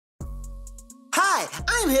Hi,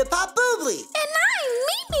 I'm Hip-Hop Boobly. And I'm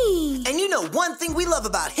Mimi. And you know one thing we love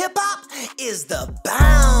about hip-hop is the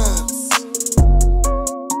bounce.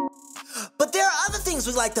 But there are other things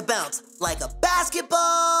we like to bounce, like a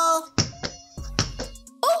basketball.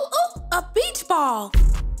 Ooh, a beach ball.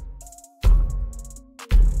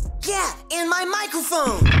 Yeah, and my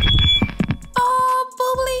microphone. Oh,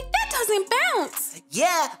 Boobly, that doesn't bounce.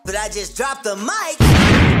 Yeah, but I just dropped the mic.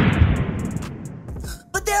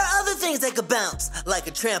 But there are other things that could bounce, like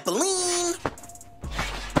a trampoline.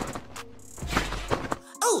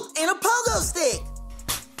 Oh, and a pogo stick.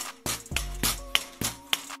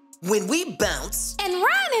 When we bounce and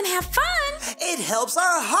run and have fun, it helps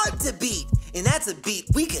our heart to beat. And that's a beat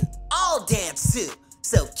we can all dance to.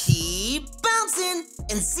 So keep bouncing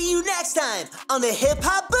and see you next time on the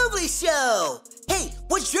Hip-Hop Boobly Show. Hey,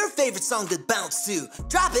 what's your favorite song to bounce to?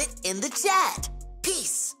 Drop it in the chat.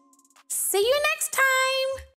 Peace. see you next time.